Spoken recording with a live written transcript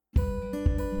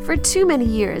For too many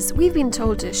years, we've been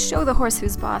told to show the horse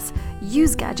who's boss,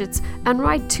 use gadgets, and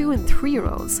ride 2- and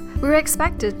 3-year-olds. We were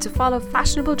expected to follow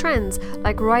fashionable trends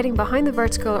like riding behind the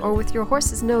vertical or with your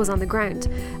horse's nose on the ground,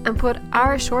 and put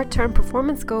our short-term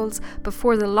performance goals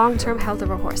before the long-term health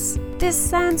of our horse. This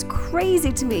sounds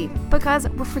crazy to me because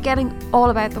we're forgetting all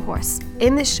about the horse.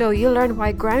 In this show, you'll learn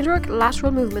why groundwork,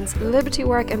 lateral movements, liberty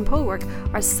work, and pull work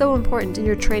are so important in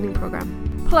your training program.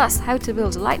 Plus, how to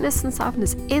build lightness and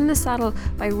softness in the saddle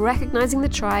by recognizing the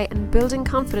try and building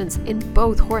confidence in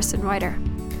both horse and rider.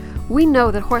 We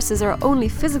know that horses are only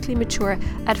physically mature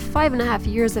at 5.5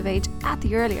 years of age at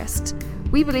the earliest.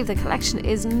 We believe that collection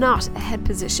is not a head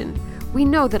position. We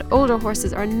know that older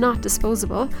horses are not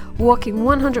disposable. Walking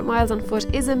 100 miles on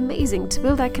foot is amazing to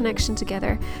build that connection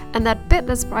together, and that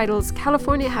bitless bridles,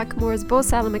 California Hackamores,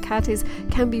 Bosal and Macates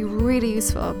can be really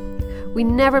useful. We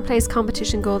never place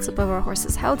competition goals above our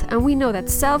horse's health, and we know that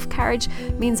self-carriage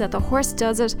means that the horse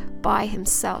does it by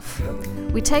himself.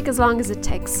 We take as long as it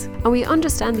takes, and we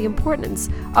understand the importance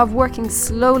of working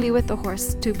slowly with the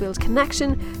horse to build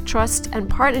connection, trust, and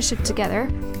partnership together,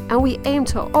 and we aim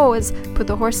to always put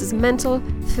the horse's mental,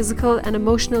 physical, and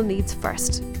emotional needs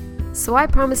first. So I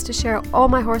promise to share all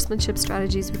my horsemanship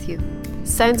strategies with you.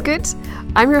 Sounds good?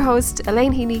 I'm your host,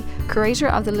 Elaine Heaney, curator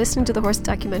of the Listening to the Horse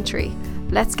documentary.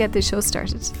 Let's get this show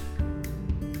started.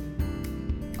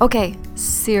 Okay,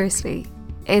 seriously,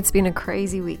 it's been a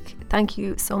crazy week. Thank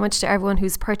you so much to everyone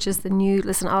who's purchased the new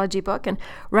Listenology book and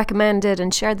recommended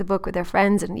and shared the book with their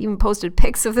friends and even posted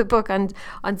pics of the book on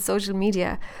social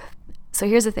media. So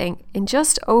here's the thing, in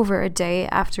just over a day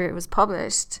after it was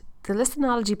published, the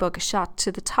Listenology book shot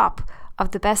to the top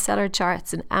of the bestseller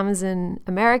charts in Amazon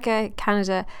America,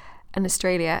 Canada, and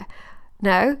Australia.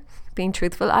 Now, being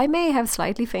truthful, I may have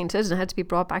slightly fainted and had to be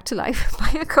brought back to life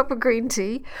by a cup of green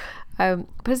tea,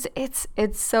 but it's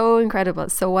so incredible.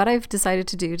 So what I've decided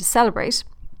to do to celebrate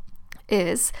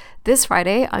is this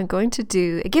Friday I'm going to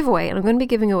do a giveaway, and I'm going to be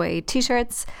giving away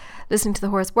t-shirts, Listening to the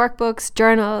Horse workbooks,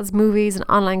 journals, movies, and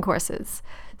online courses.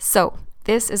 So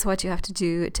this is what you have to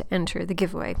do to enter the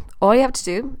giveaway. All you have to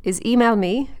do is email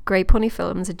me,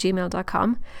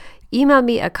 greyponyfilms@gmail.com. Email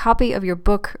me a copy of your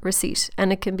book receipt,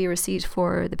 and it can be a receipt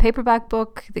for the paperback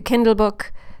book, the Kindle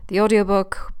book, the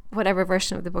audiobook, whatever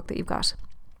version of the book that you've got.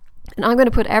 And I'm going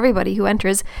to put everybody who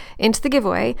enters into the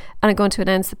giveaway, and I'm going to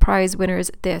announce the prize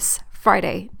winners this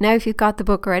Friday. Now, if you've got the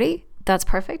book already, that's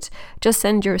perfect. Just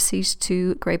send your receipt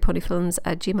to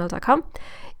greyponyfilms@gmail.com.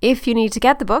 If you need to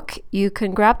get the book, you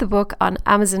can grab the book on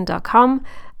Amazon.com,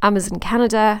 Amazon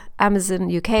Canada, Amazon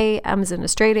UK, Amazon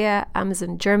Australia,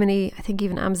 Amazon Germany, I think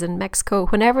even Amazon Mexico.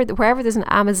 Wherever there's an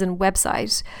Amazon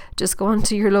website, just go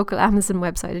onto your local Amazon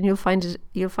website and you'll find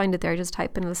it there. Just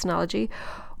type in Listenology.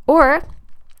 Or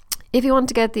if you want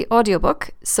to get the audiobook,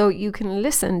 so you can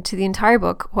listen to the entire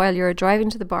book while you're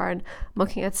driving to the barn,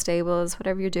 mucking at stables,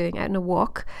 whatever you're doing, out on a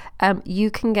walk,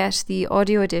 you can get the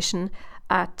audio edition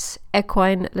at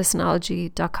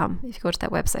equinelistenology.com if you go to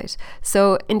that website.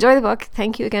 So enjoy the book.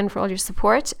 Thank you again for all your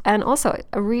support, and also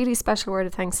a really special word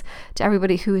of thanks to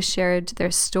everybody who has shared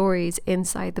their stories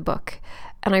inside the book.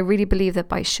 And I really believe that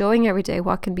by showing every day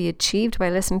what can be achieved by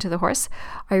listening to the horse,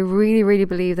 I really, really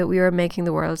believe that we are making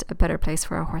the world a better place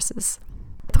for our horses.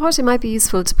 I thought it might be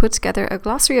useful to put together a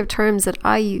glossary of terms that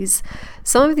I use.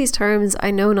 Some of these terms I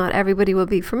know not everybody will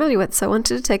be familiar with, so I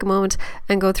wanted to take a moment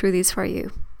and go through these for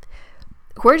you.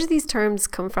 Where do these terms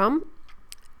come from?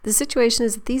 The situation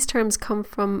is that these terms come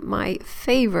from my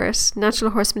favourite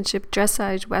natural horsemanship,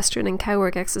 dressage, western and cow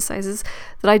work exercises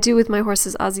that I do with my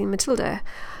horses Ozzy and Matilda.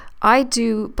 I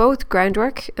do both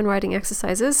groundwork and riding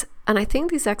exercises, and I think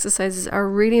these exercises are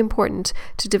really important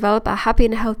to develop a happy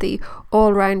and healthy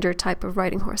all-rounder type of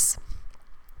riding horse.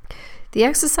 The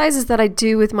exercises that I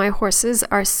do with my horses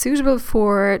are suitable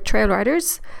for trail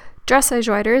riders, dressage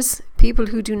riders, people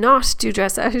who do not do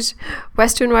dressage,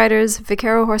 western riders,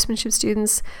 vaquero horsemanship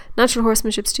students, natural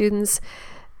horsemanship students,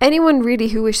 anyone really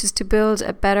who wishes to build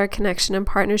a better connection and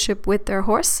partnership with their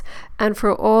horse, and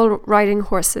for all riding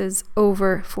horses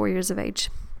over 4 years of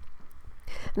age.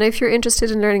 Now, if you're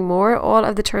interested in learning more, all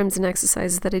of the terms and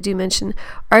exercises that I do mention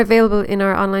are available in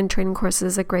our online training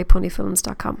courses at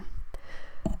greyponyfilms.com.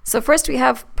 So first we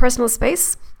have personal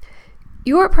space.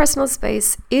 Your personal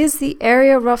space is the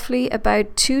area roughly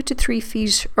about 2 to 3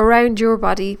 feet around your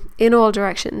body in all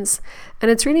directions.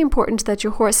 And it's really important that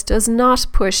your horse does not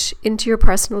push into your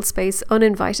personal space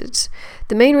uninvited.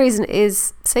 The main reason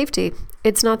is safety.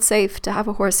 It's not safe to have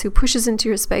a horse who pushes into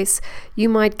your space. You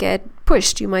might get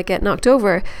pushed, you might get knocked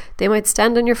over, they might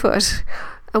stand on your foot.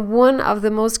 And one of the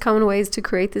most common ways to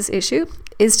create this issue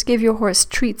is to give your horse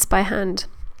treats by hand.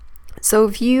 So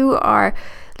if you are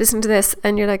listening to this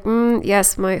and you're like,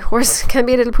 yes, my horse can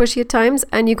be a little pushy at times,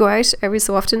 and you go out every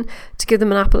so often to give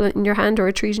them an apple in your hand or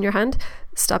a treat in your hand,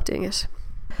 stop doing it.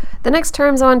 The next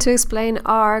terms I want to explain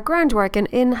are groundwork and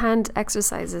in-hand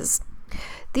exercises.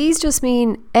 These just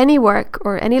mean any work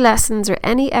or any lessons or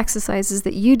any exercises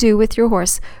that you do with your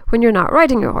horse when you're not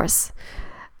riding your horse.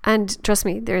 And trust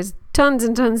me, there's tons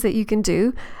and tons that you can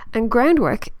do. And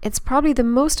groundwork, it's probably the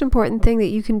most important thing that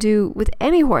you can do with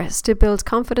any horse to build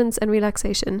confidence and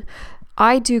relaxation.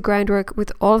 I do groundwork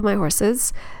with all of my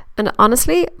horses, and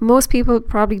honestly, most people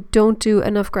probably don't do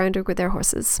enough groundwork with their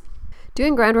horses.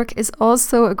 Doing groundwork is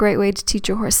also a great way to teach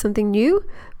your horse something new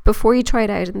before you try it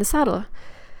out in the saddle.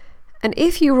 And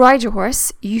if you ride your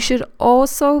horse, you should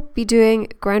also be doing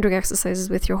groundwork exercises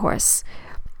with your horse.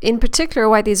 In particular,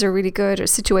 why these are really good are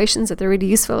situations that they're really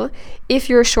useful. If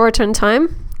you're short on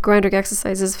time, groundwork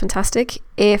exercise is fantastic.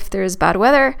 If there's bad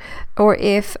weather, or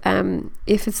if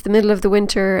it's the middle of the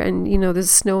winter and there's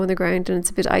snow on the ground and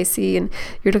it's a bit icy and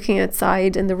you're looking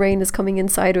outside and the rain is coming in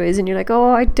sideways and you're like,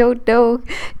 oh, I don't know.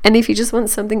 And if you just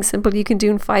want something simple you can do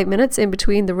in 5 minutes in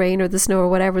between the rain or the snow or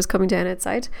whatever is coming down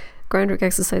outside, groundwork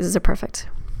exercises are perfect.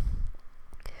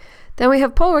 Then we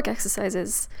have polework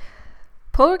exercises.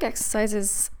 Polework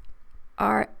exercises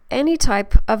are any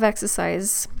type of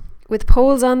exercise with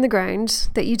poles on the ground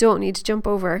that you don't need to jump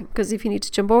over, because if you need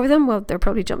to jump over them, well, they're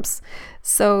probably jumps.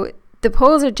 So the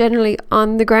poles are generally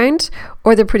on the ground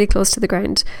or they're pretty close to the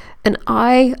ground. And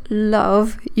I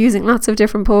love using lots of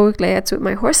different polework layouts with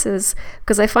my horses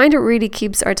because I find it really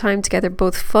keeps our time together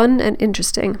both fun and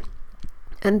interesting.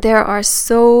 And there are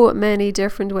so many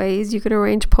different ways you can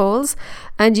arrange poles,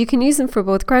 and you can use them for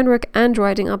both groundwork and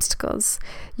riding obstacles.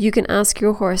 You can ask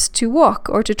your horse to walk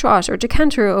or to trot or to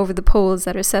canter over the poles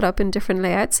that are set up in different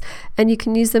layouts, and you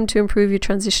can use them to improve your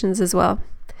transitions as well.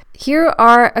 Here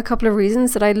are a couple of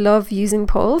reasons that I love using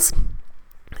poles.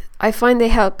 I find they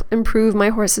help improve my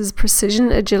horse's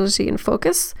precision, agility, and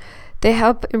focus. They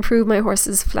help improve my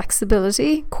horse's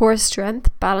flexibility, core strength,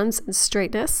 balance, and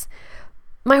straightness.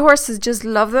 My horses just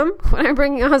love them. When I'm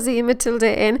bringing Ozzy and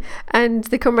Matilda in and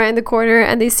they come around the corner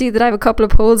and they see that I have a couple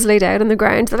of poles laid out on the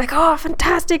ground, they're like, oh,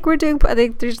 fantastic, we're doing...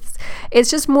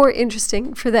 It's just more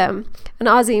interesting for them. And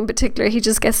Ozzy in particular, he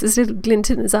just gets this little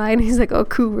glint in his eye and he's like, oh,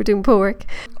 cool, we're doing pole work.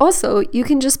 Also, you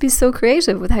can just be so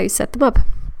creative with how you set them up.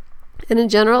 And in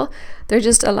general, they're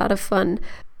just a lot of fun.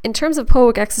 In terms of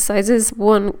polework exercises,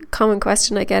 one common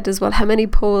question I get is, well, how many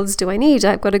poles do I need?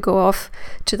 I've got to go off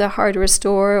to the hardware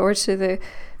store or to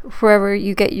wherever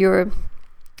you get your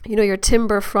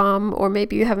timber from, or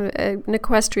maybe you have an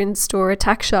equestrian store, a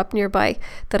tack shop nearby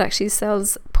that actually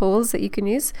sells poles that you can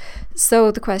use. So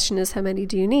the question is, how many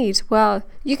do you need? Well,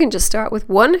 you can just start with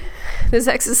one. There's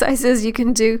exercises you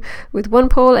can do with one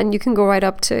pole, and you can go right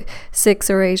up to 6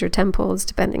 or 8 or 10 poles,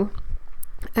 depending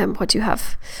on what you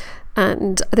have.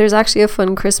 And there's actually a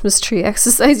fun Christmas tree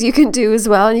exercise you can do as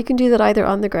well, and you can do that either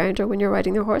on the ground or when you're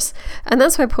riding your horse. And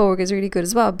that's why polework is really good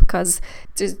as well, because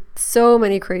there's so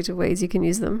many creative ways you can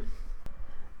use them.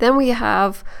 Then we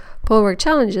have polework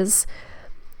challenges.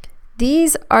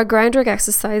 These are groundwork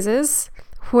exercises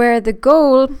where the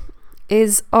goal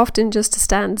is often just to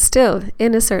stand still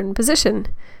in a certain position.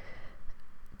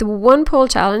 The one pole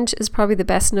challenge is probably the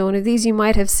best known of these. You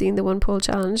might have seen the one pole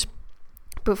challenge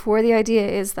before. The idea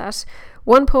is that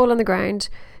one pole on the ground,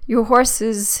 your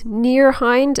horse's near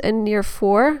hind and near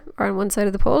fore are on one side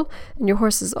of the pole, and your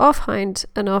horse's off hind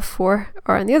and off fore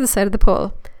are on the other side of the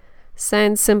pole.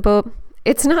 Sounds simple.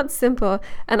 It's not simple,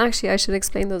 and actually I should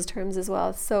explain those terms as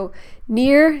well. So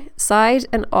near side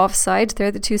and off side, they're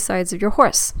the two sides of your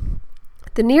horse.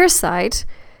 The near side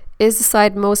is the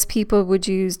side most people would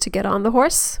use to get on the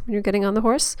horse when you're getting on the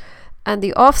horse. And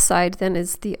the off side then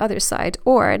is the other side.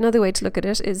 Or another way to look at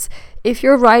it is, if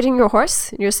you're riding your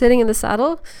horse and you're sitting in the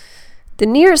saddle, the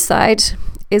near side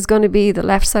is going to be the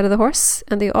left side of the horse,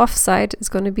 and the off side is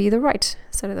going to be the right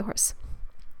side of the horse.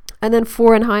 And then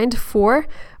fore and hind. Fore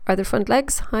are the front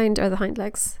legs, hind are the hind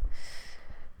legs.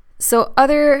 So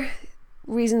other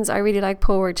reasons I really like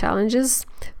polework challenges: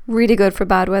 really good for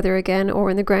bad weather again, or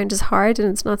when the ground is hard and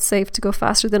it's not safe to go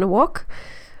faster than a walk.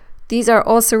 These are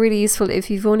also really useful if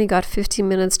you've only got 15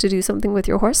 minutes to do something with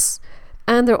your horse,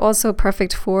 and they're also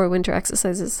perfect for winter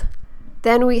exercises.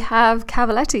 Then we have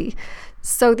cavaletti.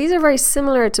 So these are very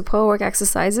similar to polework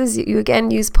exercises. You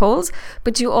again use poles,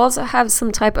 but you also have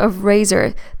some type of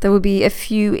razor that will be a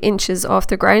few inches off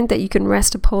the ground that you can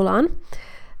rest a pole on.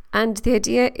 And the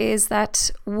idea is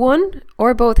that one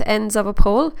or both ends of a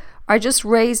pole are just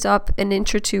raised up an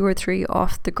inch or 2 or 3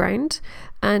 off the ground.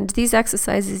 And these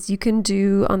exercises you can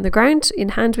do on the ground in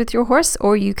hand with your horse,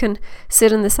 or you can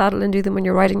sit in the saddle and do them when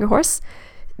you're riding your horse.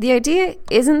 The idea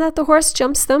isn't that the horse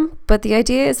jumps them, but the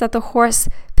idea is that the horse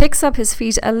picks up his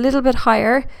feet a little bit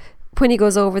higher when he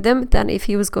goes over them than if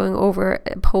he was going over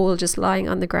a pole just lying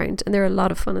on the ground, and they're a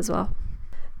lot of fun as well.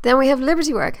 Then we have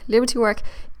Liberty Work. Liberty Work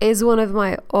is one of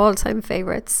my all-time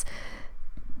favorites.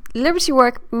 Liberty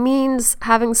Work means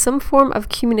having some form of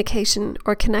communication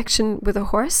or connection with a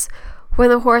horse when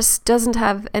the horse doesn't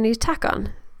have any tack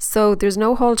on. So there's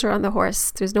no halter on the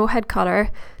horse, there's no head collar,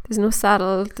 there's no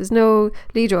saddle, there's no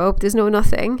lead rope, there's no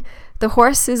nothing. The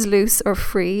horse is loose or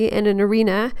free in an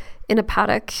arena, in a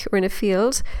paddock or in a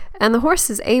field, and the horse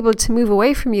is able to move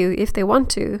away from you if they want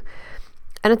to.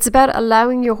 And it's about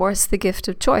allowing your horse the gift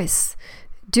of choice.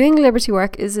 Doing Liberty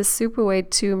Work is a super way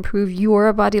to improve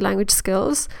your body language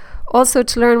skills, also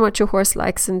to learn what your horse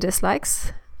likes and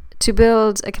dislikes, to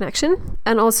build a connection,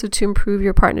 and also to improve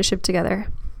your partnership together.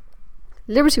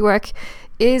 Liberty Work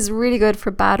is really good for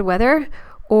bad weather,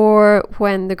 or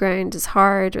when the ground is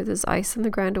hard or there's ice on the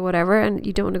ground or whatever and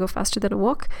you don't want to go faster than a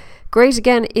walk. Great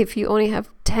again if you only have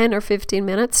 10 or 15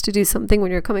 minutes to do something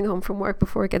when you're coming home from work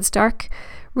before it gets dark.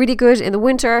 Really good in the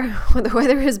winter when the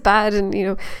weather is bad, and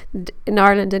in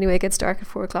Ireland anyway it gets dark at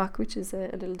 4 o'clock, which is a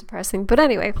little depressing, but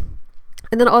anyway.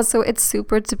 And then also it's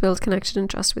super to build connection and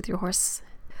trust with your horse.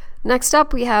 Next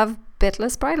up we have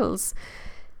bitless bridles.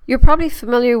 You're probably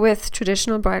familiar with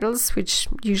traditional bridles, which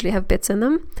usually have bits in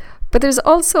them. But there's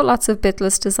also lots of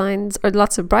bitless designs, or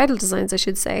lots of bridle designs I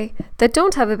should say, that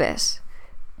don't have a bit.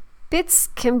 Bits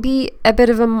can be a bit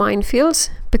of a minefield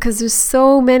because there's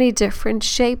so many different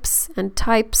shapes and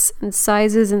types and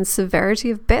sizes and severity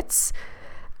of bits.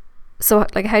 So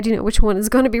how do you know which one is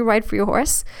going to be right for your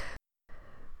horse?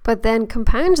 But then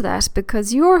compound that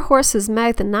because your horse's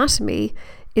mouth anatomy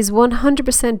is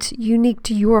 100% unique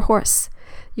to your horse.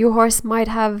 Your horse might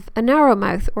have a narrow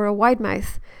mouth or a wide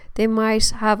mouth. They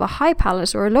might have a high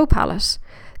palate or a low palate.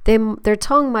 Their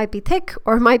tongue might be thick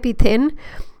or might be thin.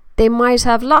 They might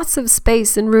have lots of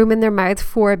space and room in their mouth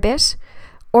for a bit,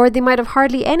 or they might have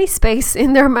hardly any space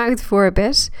in their mouth for a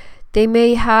bit. They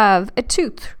may have a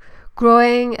tooth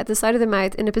growing at the side of the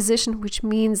mouth in a position which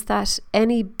means that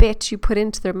any bit you put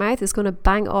into their mouth is going to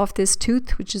bang off this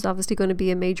tooth, which is obviously going to be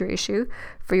a major issue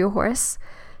for your horse.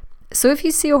 So if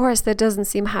you see a horse that doesn't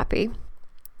seem happy,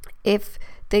 if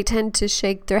they tend to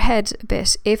shake their head a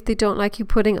bit, if they don't like you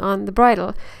putting on the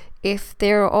bridle, if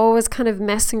they're always kind of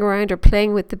messing around or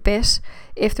playing with the bit,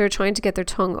 if they're trying to get their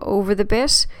tongue over the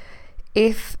bit,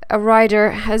 if a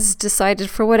rider has decided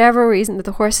for whatever reason that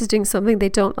the horse is doing something they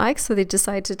don't like, so they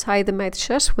decide to tie the mouth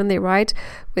shut when they ride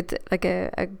with like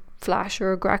a flash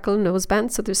or a grackle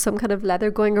noseband, so there's some kind of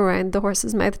leather going around the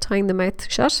horse's mouth tying the mouth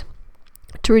shut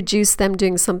to reduce them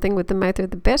doing something with the mouth or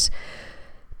the bit,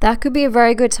 that could be a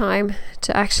very good time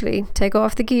to actually take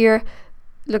off the gear,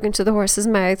 look into the horse's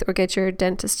mouth, or get your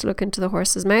dentist to look into the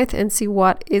horse's mouth and see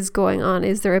what is going on.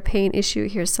 Is there a pain issue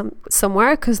here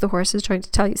somewhere because the horse is trying to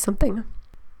tell you something?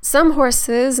 Some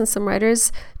horses and some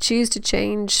riders choose to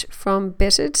change from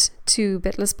bitted to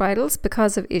bitless bridles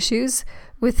because of issues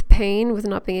with pain, with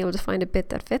not being able to find a bit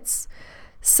that fits.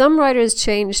 Some riders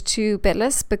change to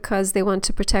bitless because they want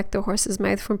to protect their horse's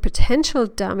mouth from potential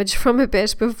damage from a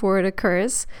bit before it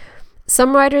occurs.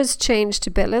 Some riders change to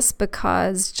bitless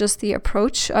because just the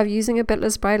approach of using a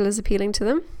bitless bridle is appealing to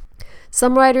them.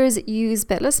 Some riders use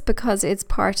bitless because it's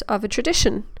part of a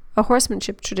tradition, a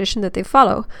horsemanship tradition that they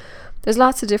follow. There's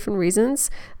lots of different reasons,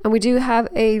 and we do have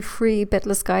a free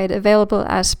bitless guide available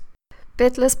at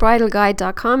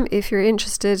bitlessbridleguide.com if you're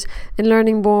interested in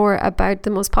learning more about the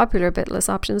most popular bitless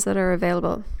options that are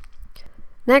available.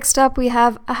 Next up we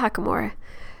have a hackamore.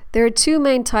 There are two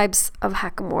main types of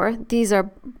hackamore. These are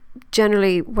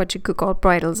generally what you could call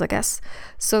bridles, I guess.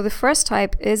 So the first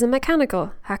type is a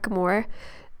mechanical hackamore.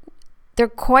 They're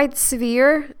quite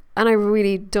severe and I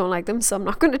really don't like them, so I'm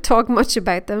not going to talk much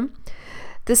about them.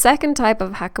 The second type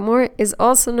of hackamore is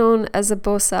also known as a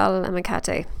Bosal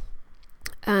Amicate.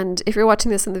 And if you're watching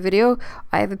this in the video,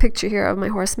 I have a picture here of my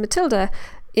horse Matilda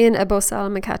in a Bosal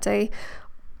Amicate.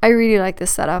 I really like this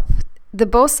setup. The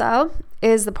Bosal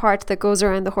is the part that goes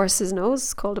around the horse's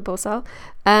nose, called a Bosal,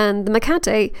 and the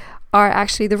Macate are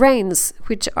actually the reins,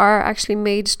 which are actually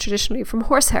made traditionally from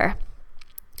horsehair.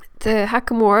 The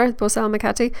hackamore, Bosal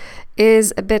Macate,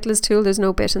 is a bitless tool. There's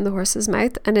no bit in the horse's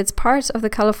mouth, and it's part of the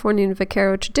Californian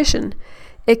vaquero tradition.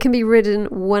 It can be ridden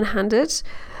one-handed,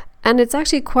 and it's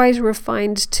actually quite a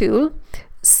refined tool.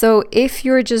 So if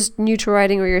you're just new to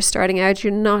riding or you're starting out,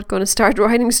 you're not going to start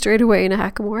riding straight away in a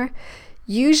hackamore.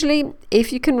 Usually,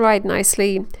 if you can ride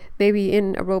nicely, maybe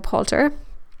in a rope halter,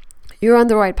 you're on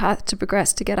the right path to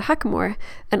progress to get a hackamore.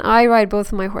 And I ride both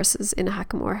of my horses in a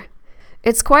hackamore.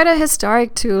 It's quite a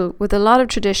historic tool with a lot of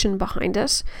tradition behind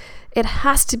it. It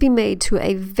has to be made to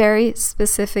a very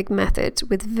specific method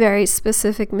with very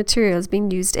specific materials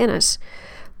being used in it.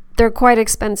 They're quite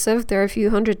expensive. They're a few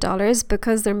 $100s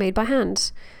because they're made by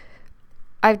hand.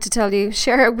 I have to tell you,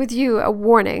 share with you a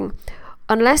warning.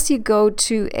 Unless you go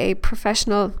to a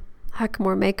professional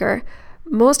hackamore maker,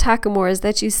 most hackamores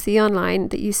that you see online,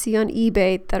 that you see on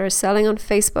eBay, that are selling on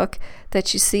Facebook,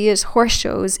 that you see at horse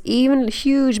shows, even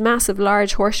huge, massive,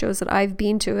 large horse shows that I've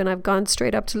been to, and I've gone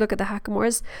straight up to look at the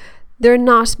hackamores, they're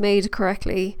not made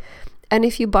correctly. And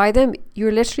if you buy them,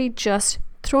 you're literally just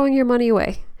throwing your money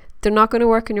away. They're not going to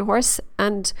work on your horse,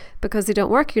 and because they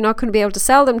don't work, you're not going to be able to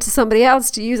sell them to somebody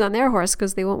else to use on their horse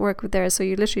because they won't work with theirs, so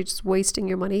you're literally just wasting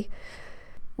your money.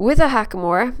 With a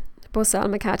hackamore,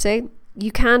 Bosal Makate,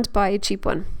 you can't buy a cheap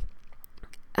one,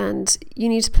 and you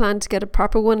need to plan to get a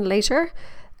proper one later.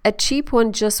 A cheap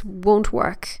one just won't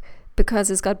work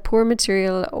because it's got poor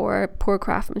material or poor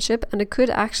craftsmanship, and it could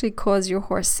actually cause your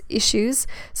horse issues.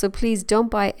 So please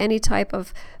don't buy any type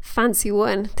of fancy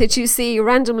one that you see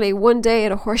randomly one day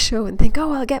at a horse show and think,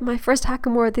 oh, I'll get my first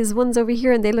hackamore, these ones over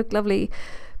here and they look lovely.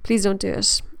 Please don't do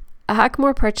it. A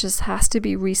hackamore purchase has to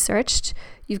be researched.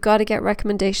 You've got to get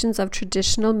recommendations of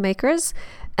traditional makers.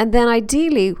 And then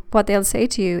ideally, what they'll say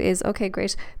to you is, okay,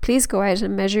 great, please go out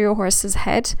and measure your horse's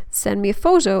head, send me a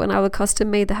photo, and I will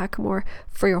custom made the hackamore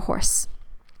for your horse.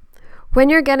 When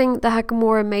you're getting the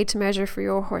hackamore made to measure for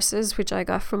your horses, which I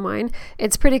got from mine,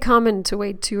 it's pretty common to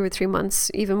wait 2 or 3 months,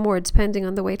 even more, depending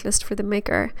on the wait list for the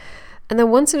maker. And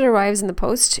then once it arrives in the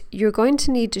post, you're going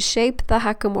to need to shape the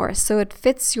hackamore so it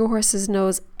fits your horse's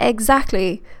nose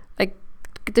exactly. Like,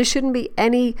 there shouldn't be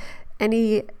any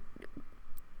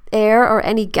air or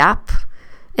any gap,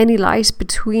 any light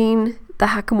between the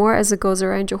hackamore as it goes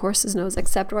around your horse's nose,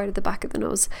 except right at the back of the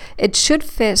nose. It should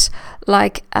fit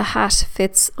like a hat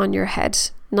fits on your head.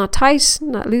 Not tight,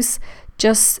 not loose,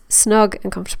 just snug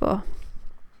and comfortable.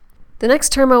 The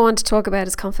next term I want to talk about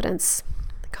is confidence.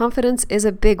 Confidence is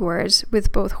a big word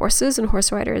with both horses and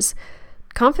horse riders.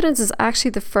 Confidence is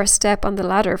actually the first step on the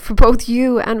ladder for both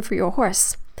you and for your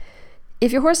horse.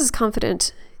 If your horse is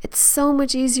confident, it's so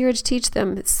much easier to teach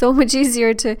them. It's so much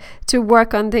easier to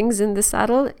work on things in the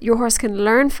saddle. Your horse can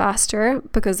learn faster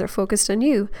because they're focused on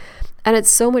you. And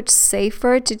it's so much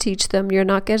safer to teach them. You're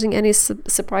not getting any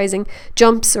surprising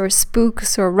jumps or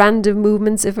spooks or random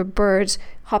movements if a bird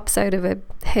hops out of a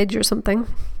hedge or something.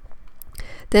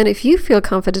 Then if you feel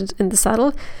confident in the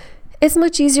saddle, it's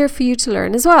much easier for you to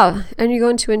learn as well. And you're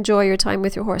going to enjoy your time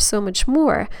with your horse so much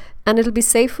more. And it'll be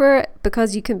safer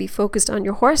because you can be focused on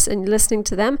your horse and listening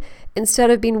to them instead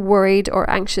of being worried or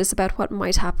anxious about what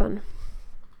might happen.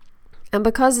 And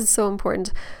because it's so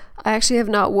important, I actually have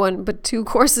not one but 2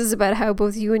 courses about how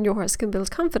both you and your horse can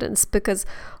build confidence, because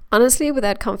honestly,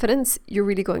 without confidence, you're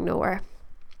really going nowhere.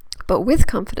 But with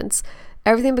confidence,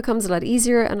 everything becomes a lot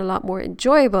easier and a lot more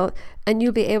enjoyable, and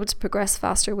you'll be able to progress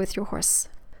faster with your horse.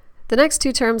 The next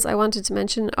 2 terms I wanted to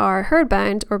mention are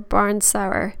herdbound or barn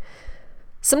sour.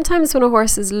 Sometimes when a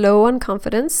horse is low on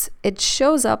confidence, it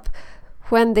shows up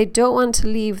when they don't want to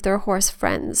leave their horse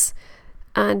friends.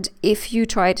 And if you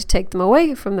try to take them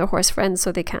away from their horse friends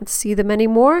so they can't see them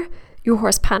anymore, your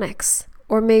horse panics.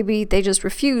 Or maybe they just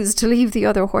refuse to leave the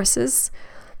other horses.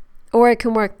 Or it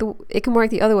can work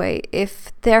the other way.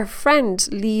 If their friend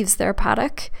leaves their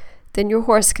paddock, then your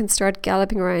horse can start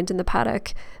galloping around in the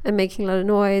paddock and making a lot of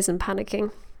noise and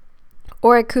panicking.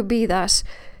 Or it could be that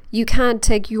you can't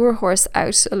take your horse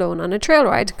out alone on a trail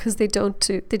ride because they don't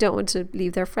want to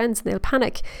leave their friends, and they'll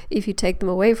panic if you take them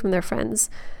away from their friends.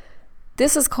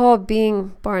 This is called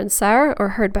being barn sour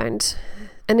or herdbound,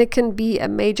 and it can be a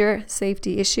major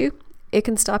safety issue. It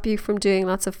can stop you from doing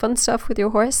lots of fun stuff with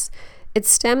your horse. It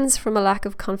stems from a lack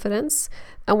of confidence,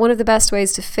 and one of the best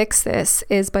ways to fix this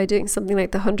is by doing something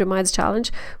like the 100 Miles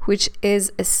Challenge, which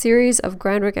is a series of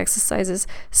groundwork exercises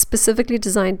specifically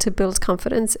designed to build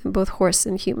confidence in both horse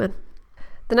and human.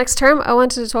 The next term I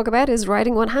wanted to talk about is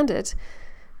riding one-handed.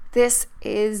 This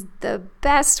is the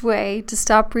best way to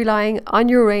stop relying on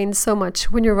your reins so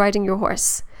much when you're riding your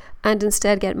horse, and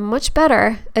instead get much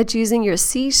better at using your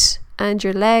seat and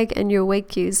your leg and your weight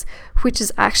cues, which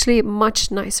is actually much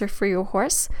nicer for your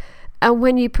horse. And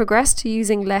when you progress to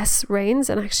using less reins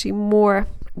and actually more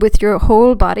with your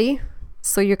whole body,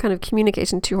 so you're kind of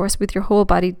communicating to your horse with your whole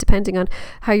body, depending on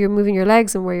how you're moving your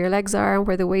legs and where your legs are and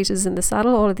where the weight is in the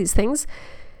saddle, all of these things,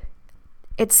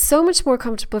 it's so much more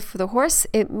comfortable for the horse.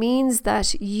 It means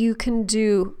that you can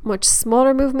do much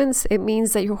smaller movements. It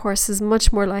means that your horse is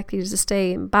much more likely to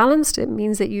stay balanced. It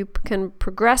means that you can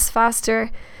progress faster.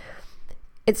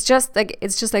 It's just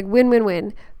like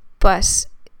win-win-win. But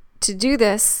to do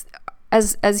this,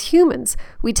 as humans,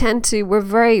 we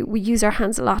use our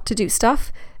hands a lot to do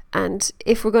stuff. And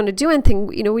if we're going to do anything,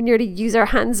 we nearly use our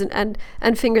hands and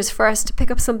fingers first to pick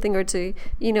up something, or to,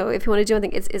 if you want to do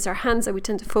anything, it's our hands that we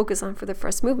tend to focus on for the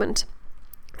first movement.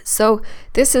 So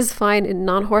this is fine in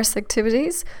non-horse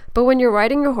activities, but when you're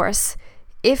riding your horse,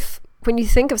 when you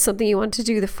think of something you want to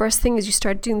do, the first thing is you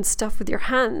start doing stuff with your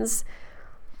hands,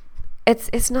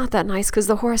 it's not that nice, because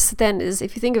the horse then is,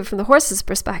 if you think of it from the horse's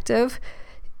perspective,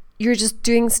 you're just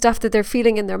doing stuff that they're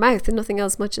feeling in their mouth and nothing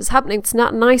else much is happening. It's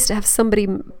not nice to have somebody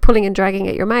pulling and dragging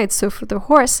at your mouth. So for the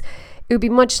horse, it would be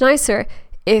much nicer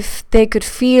if they could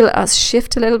feel us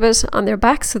shift a little bit on their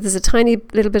back. So there's a tiny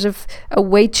little bit of a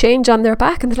weight change on their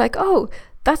back, and they're like, oh,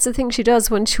 that's the thing she does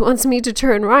when she wants me to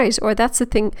turn right, or that's the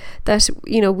thing that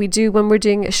we do when we're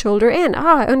doing a shoulder in.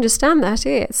 I understand that.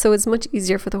 Yeah. So it's much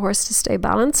easier for the horse to stay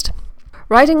balanced.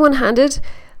 Riding one-handed,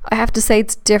 I have to say,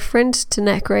 it's different to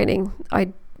neck reining.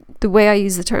 The way I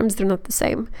use the terms, they're not the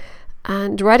same.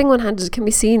 And riding one-handed can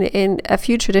be seen in a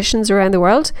few traditions around the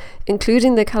world,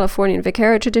 including the Californian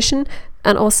Vaquero tradition,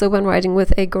 and also when riding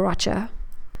with a guaracha.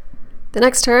 The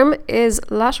next term is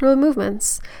lateral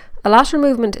movements. A lateral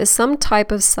movement is some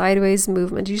type of sideways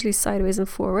movement, usually sideways and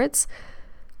forwards.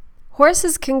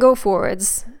 Horses can go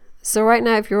forwards. So right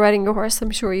now, if you're riding your horse, I'm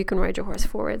sure you can ride your horse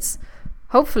forwards.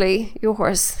 Hopefully your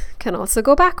horse can also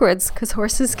go backwards, because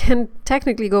horses can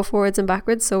technically go forwards and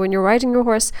backwards. So when you're riding your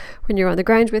horse, when you're on the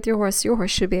ground with your horse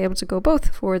should be able to go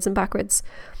both forwards and backwards.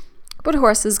 But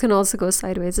horses can also go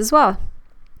sideways as well.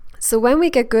 So when we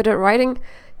get good at riding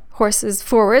horses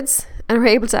forwards and are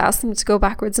able to ask them to go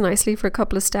backwards nicely for a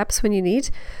couple of steps when you need,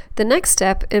 the next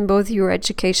step in both your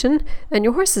education and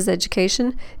your horse's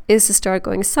education is to start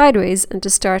going sideways and to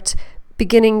start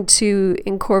beginning to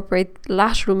incorporate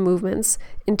lateral movements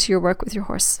into your work with your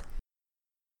horse.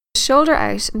 Shoulder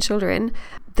out and shoulder in,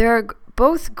 they're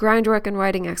both groundwork and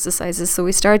riding exercises. So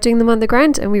we start doing them on the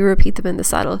ground and we repeat them in the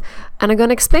saddle. And I'm going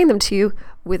to explain them to you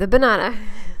with a banana.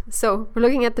 So we're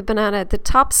looking at the banana at the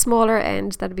top smaller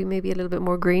end, that'd be maybe a little bit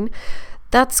more green.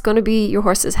 That's going to be your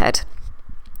horse's head.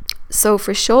 So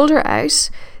for shoulder out,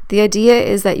 the idea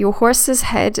is that your horse's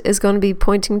head is going to be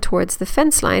pointing towards the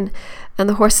fence line, and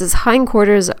the horse's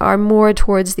hindquarters are more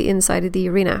towards the inside of the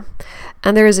arena.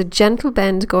 And there is a gentle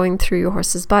bend going through your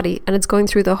horse's body, and it's going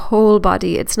through the whole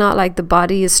body. It's not like the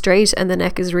body is straight and the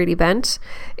neck is really bent.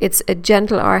 It's a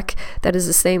gentle arc that is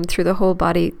the same through the whole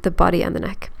body and the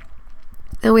neck.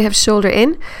 And we have shoulder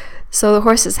in. So the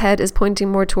horse's head is pointing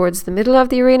more towards the middle of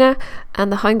the arena, and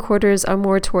the hindquarters are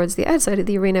more towards the outside of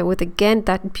the arena, with again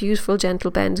that beautiful gentle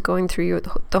bend going through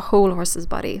the whole horse's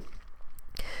body.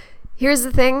 Here's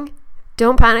the thing,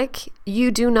 don't panic.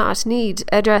 You do not need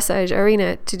a dressage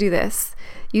arena to do this.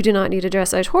 You do not need a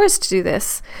dressage horse to do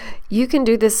this. You can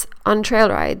do this on trail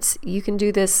rides. You can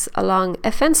do this along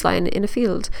a fence line in a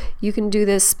field. You can do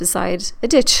this beside a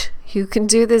ditch. You can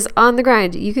do this on the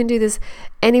ground. You can do this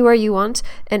anywhere you want.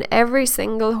 And every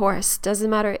single horse, doesn't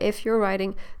matter if you're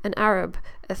riding an Arab,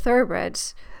 a thoroughbred,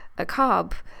 a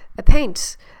cob, a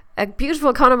paint, a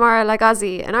beautiful Connemara like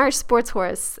Ozzy, an Irish sports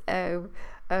horse, a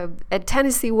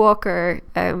Tennessee Walker,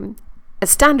 a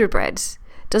standardbred.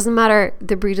 Doesn't matter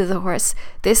the breed of the horse.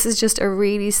 This is just a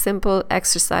really simple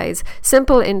exercise.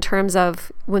 Simple in terms of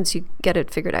once you get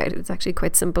it figured out, it's actually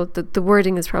quite simple. The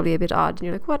wording is probably a bit odd and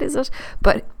you're like, what is it?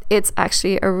 But it's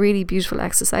actually a really beautiful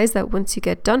exercise that once you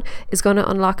get done is going to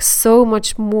unlock so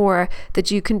much more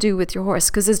that you can do with your horse,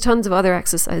 because there's tons of other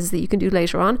exercises that you can do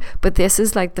later on, but this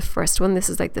is like the first one. This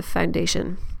is like the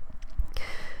foundation.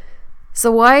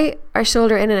 So why are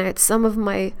shoulder in and out some of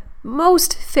my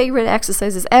most favorite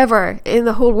exercises ever in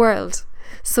the whole world?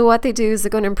 So what they do is they're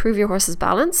going to improve your horse's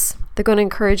balance. They're going to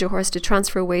encourage your horse to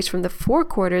transfer weight from the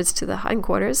forequarters to the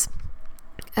hindquarters.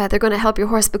 They're going to help your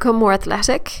horse become more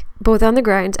athletic, both on the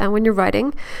ground and when you're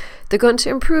riding. They're going to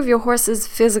improve your horse's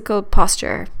physical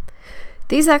posture.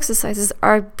 These exercises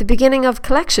are the beginning of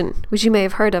collection, which you may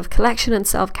have heard of, collection and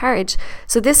self-carriage.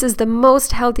 So this is the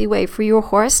most healthy way for your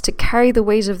horse to carry the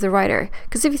weight of the rider.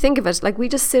 Because if you think of it, like we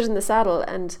just sit in the saddle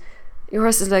and your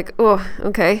horse is like, oh,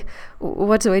 okay,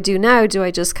 what do I do now? Do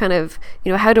I just kind of,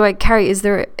 how do I carry? Is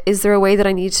there a way that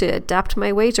I need to adapt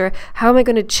my weight? Or how am I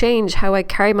going to change how I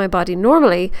carry my body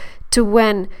normally to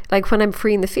when I'm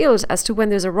free in the field, as to when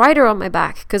there's a rider on my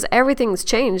back? Because everything's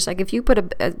changed. Like if you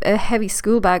put a heavy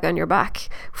school bag on your back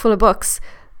full of books,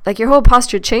 like your whole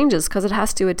posture changes because it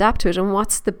has to adapt to it. And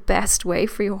what's the best way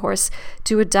for your horse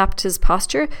to adapt his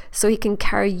posture so he can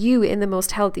carry you in the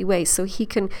most healthy way, so he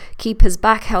can keep his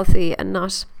back healthy and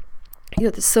not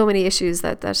there's so many issues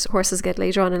that horses get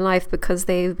later on in life because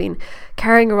they've been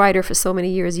carrying a rider for so many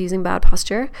years using bad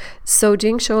posture. So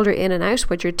doing shoulder in and out,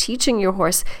 what you're teaching your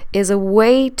horse is a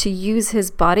way to use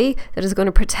his body that is going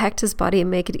to protect his body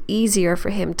and make it easier for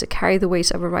him to carry the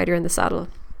weight of a rider in the saddle.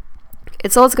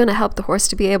 It's also going to help the horse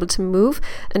to be able to move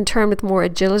and turn with more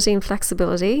agility and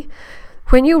flexibility.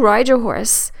 When you ride your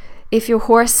horse, if your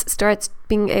horse starts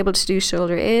being able to do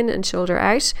shoulder in and shoulder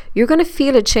out, you're going to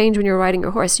feel a change when you're riding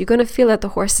your horse. You're going to feel that the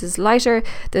horse is lighter,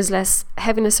 there's less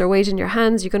heaviness or weight in your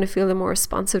hands, you're going to feel them more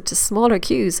responsive to smaller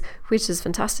cues, which is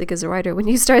fantastic as a rider. When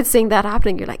you start seeing that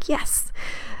happening, you're like, yes.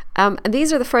 And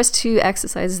these are the first 2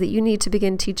 exercises that you need to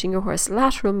begin teaching your horse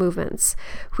lateral movements,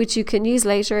 which you can use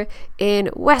later in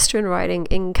Western riding,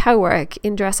 in cow work,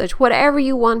 in dressage, whatever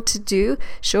you want to do.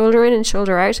 Shoulder in and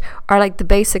shoulder out are like the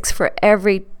basics for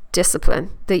every discipline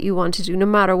that you want to do, no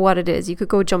matter what it is. You could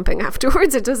go jumping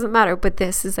afterwards, it doesn't matter, but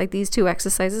this is like these 2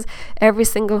 exercises. Every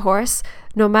single horse,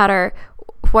 no matter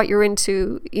what you're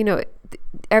into,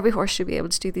 every horse should be able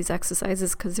to do these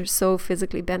exercises because they're so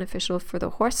physically beneficial for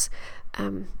the horse.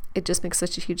 It just makes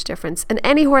such a huge difference, and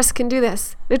any horse can do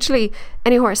this, literally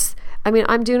any horse. I mean,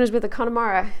 I'm doing it with a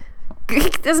Connemara.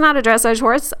 That's not a dressage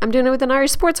horse. I'm doing it with an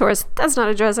Irish sports horse. That's not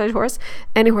a dressage horse.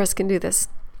 Any horse can do this.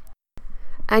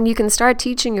 And you can start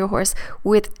teaching your horse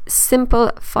with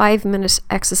simple 5-minute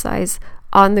exercise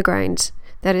on the ground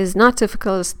that is not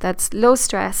difficult, that's low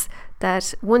stress,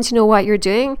 that once you know what you're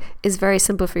doing is very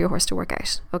simple for your horse to work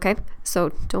out. Okay,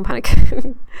 so don't panic.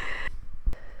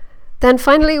 Then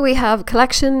finally we have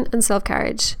collection and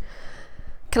self-carriage.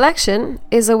 Collection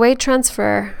is a weight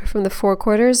transfer from the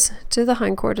forequarters to the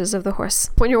hindquarters of the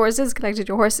horse. When your horse is collected,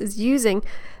 your horse is using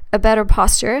a better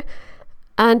posture,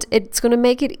 and it's going to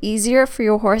make it easier for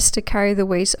your horse to carry the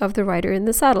weight of the rider in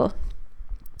the saddle.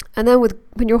 And then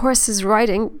when your horse is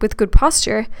riding with good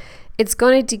posture, it's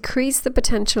going to decrease the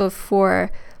potential for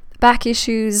back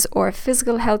issues or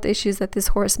physical health issues that this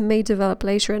horse may develop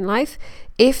later in life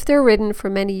if they're ridden for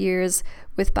many years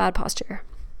with bad posture.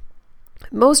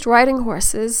 Most riding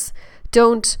horses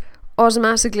don't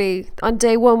automatically, on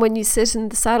day 1 when you sit in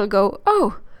the saddle, go,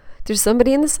 oh, there's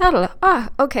somebody in the saddle.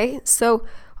 Okay. So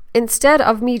instead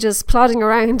of me just plodding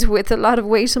around with a lot of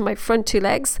weight on my front 2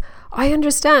 legs, I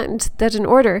understand that in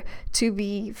order to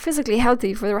be physically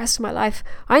healthy for the rest of my life,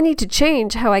 I need to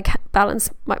change how I balance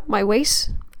my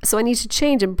weight. So I need to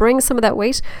change and bring some of that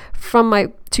weight from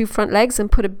my 2 front legs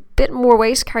and put a bit more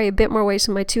weight, carry a bit more weight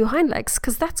on my 2 hind legs,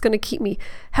 because that's going to keep me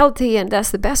healthy, and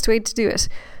that's the best way to do it.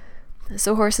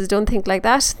 So horses don't think like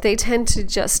that. They tend to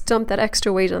just dump that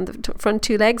extra weight on the front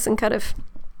 2 legs and kind of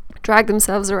drag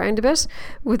themselves around a bit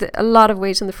with a lot of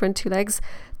weight on the front 2 legs.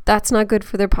 That's not good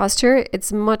for their posture.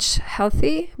 It's much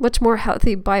more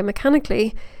healthy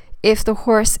biomechanically if the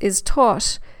horse is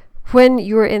taught when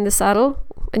you're in the saddle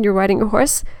and you're riding a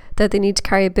horse that they need to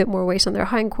carry a bit more weight on their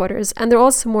hindquarters, and they're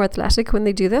also more athletic when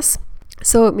they do this.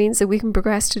 So it means that we can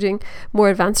progress to doing more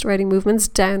advanced riding movements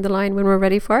down the line when we're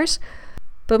ready for it.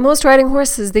 But most riding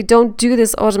horses, they don't do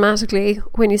this automatically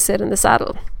when you sit in the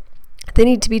saddle. They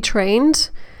need to be trained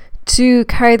to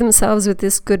carry themselves with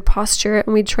this good posture,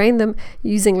 and we train them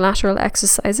using lateral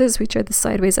exercises, which are the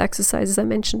sideways exercises I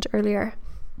mentioned earlier.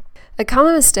 A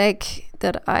common mistake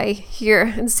that I hear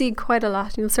and see quite a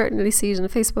lot, you'll certainly see it on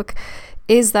Facebook,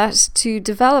 is that to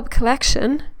develop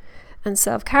collection and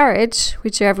self-carriage,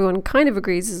 which everyone kind of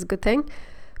agrees is a good thing,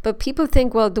 but people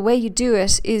think, well, the way you do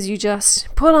it is you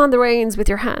just pull on the reins with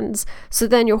your hands, so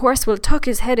then your horse will tuck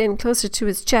his head in closer to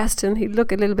his chest and he'll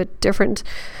look a little bit different.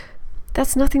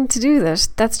 That's nothing to do with it.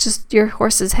 That's just your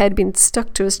horse's head being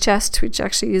stuck to his chest, which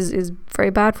actually is very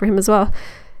bad for him as well.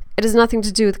 It has nothing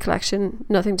to do with collection,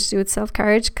 nothing to do with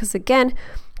self-carriage, because again,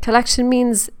 collection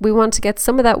means we want to get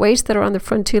some of that weight that are on the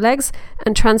front 2 legs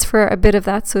and transfer a bit of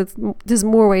that so there's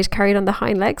more weight carried on the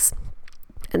hind legs.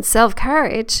 And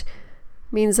self-carriage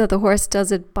means that the horse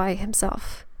does it by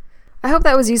himself. I hope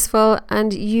that was useful,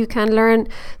 and you can learn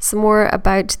some more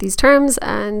about these terms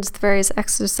and the various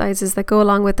exercises that go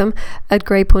along with them at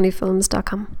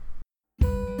greyponyfilms.com.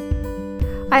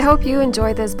 I hope you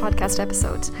enjoyed this podcast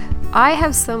episode. I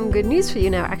have some good news for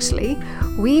you now, actually.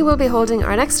 We will be holding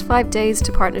our next 5 days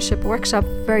to partnership workshop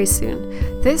very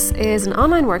soon. This is an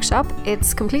online workshop.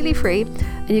 It's completely free,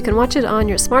 and you can watch it on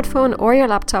your smartphone or your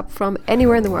laptop from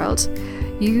anywhere in the world.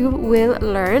 You will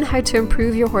learn how to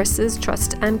improve your horse's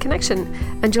trust and connection,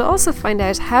 and you'll also find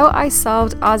out how I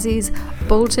solved Ozzy's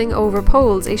bolting over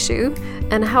poles issue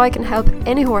and how I can help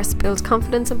any horse build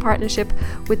confidence and partnership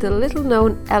with the little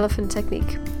known elephant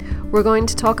technique. We're going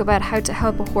to talk about how to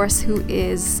help a horse who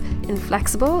is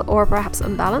inflexible or perhaps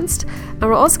unbalanced, and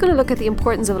we're also going to look at the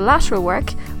importance of lateral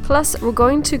work, plus we're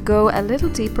going to go a little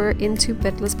deeper into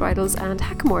bitless bridles and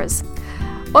hackamores.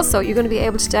 Also, you're going to be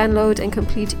able to download and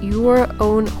complete your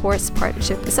own horse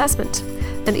partnership assessment,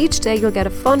 and each day you'll get a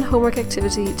fun homework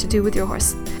activity to do with your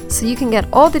horse. So you can get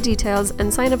all the details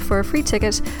and sign up for a free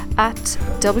ticket at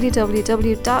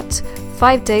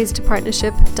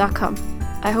www.5daystopartnership.com.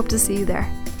 I hope to see you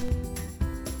there.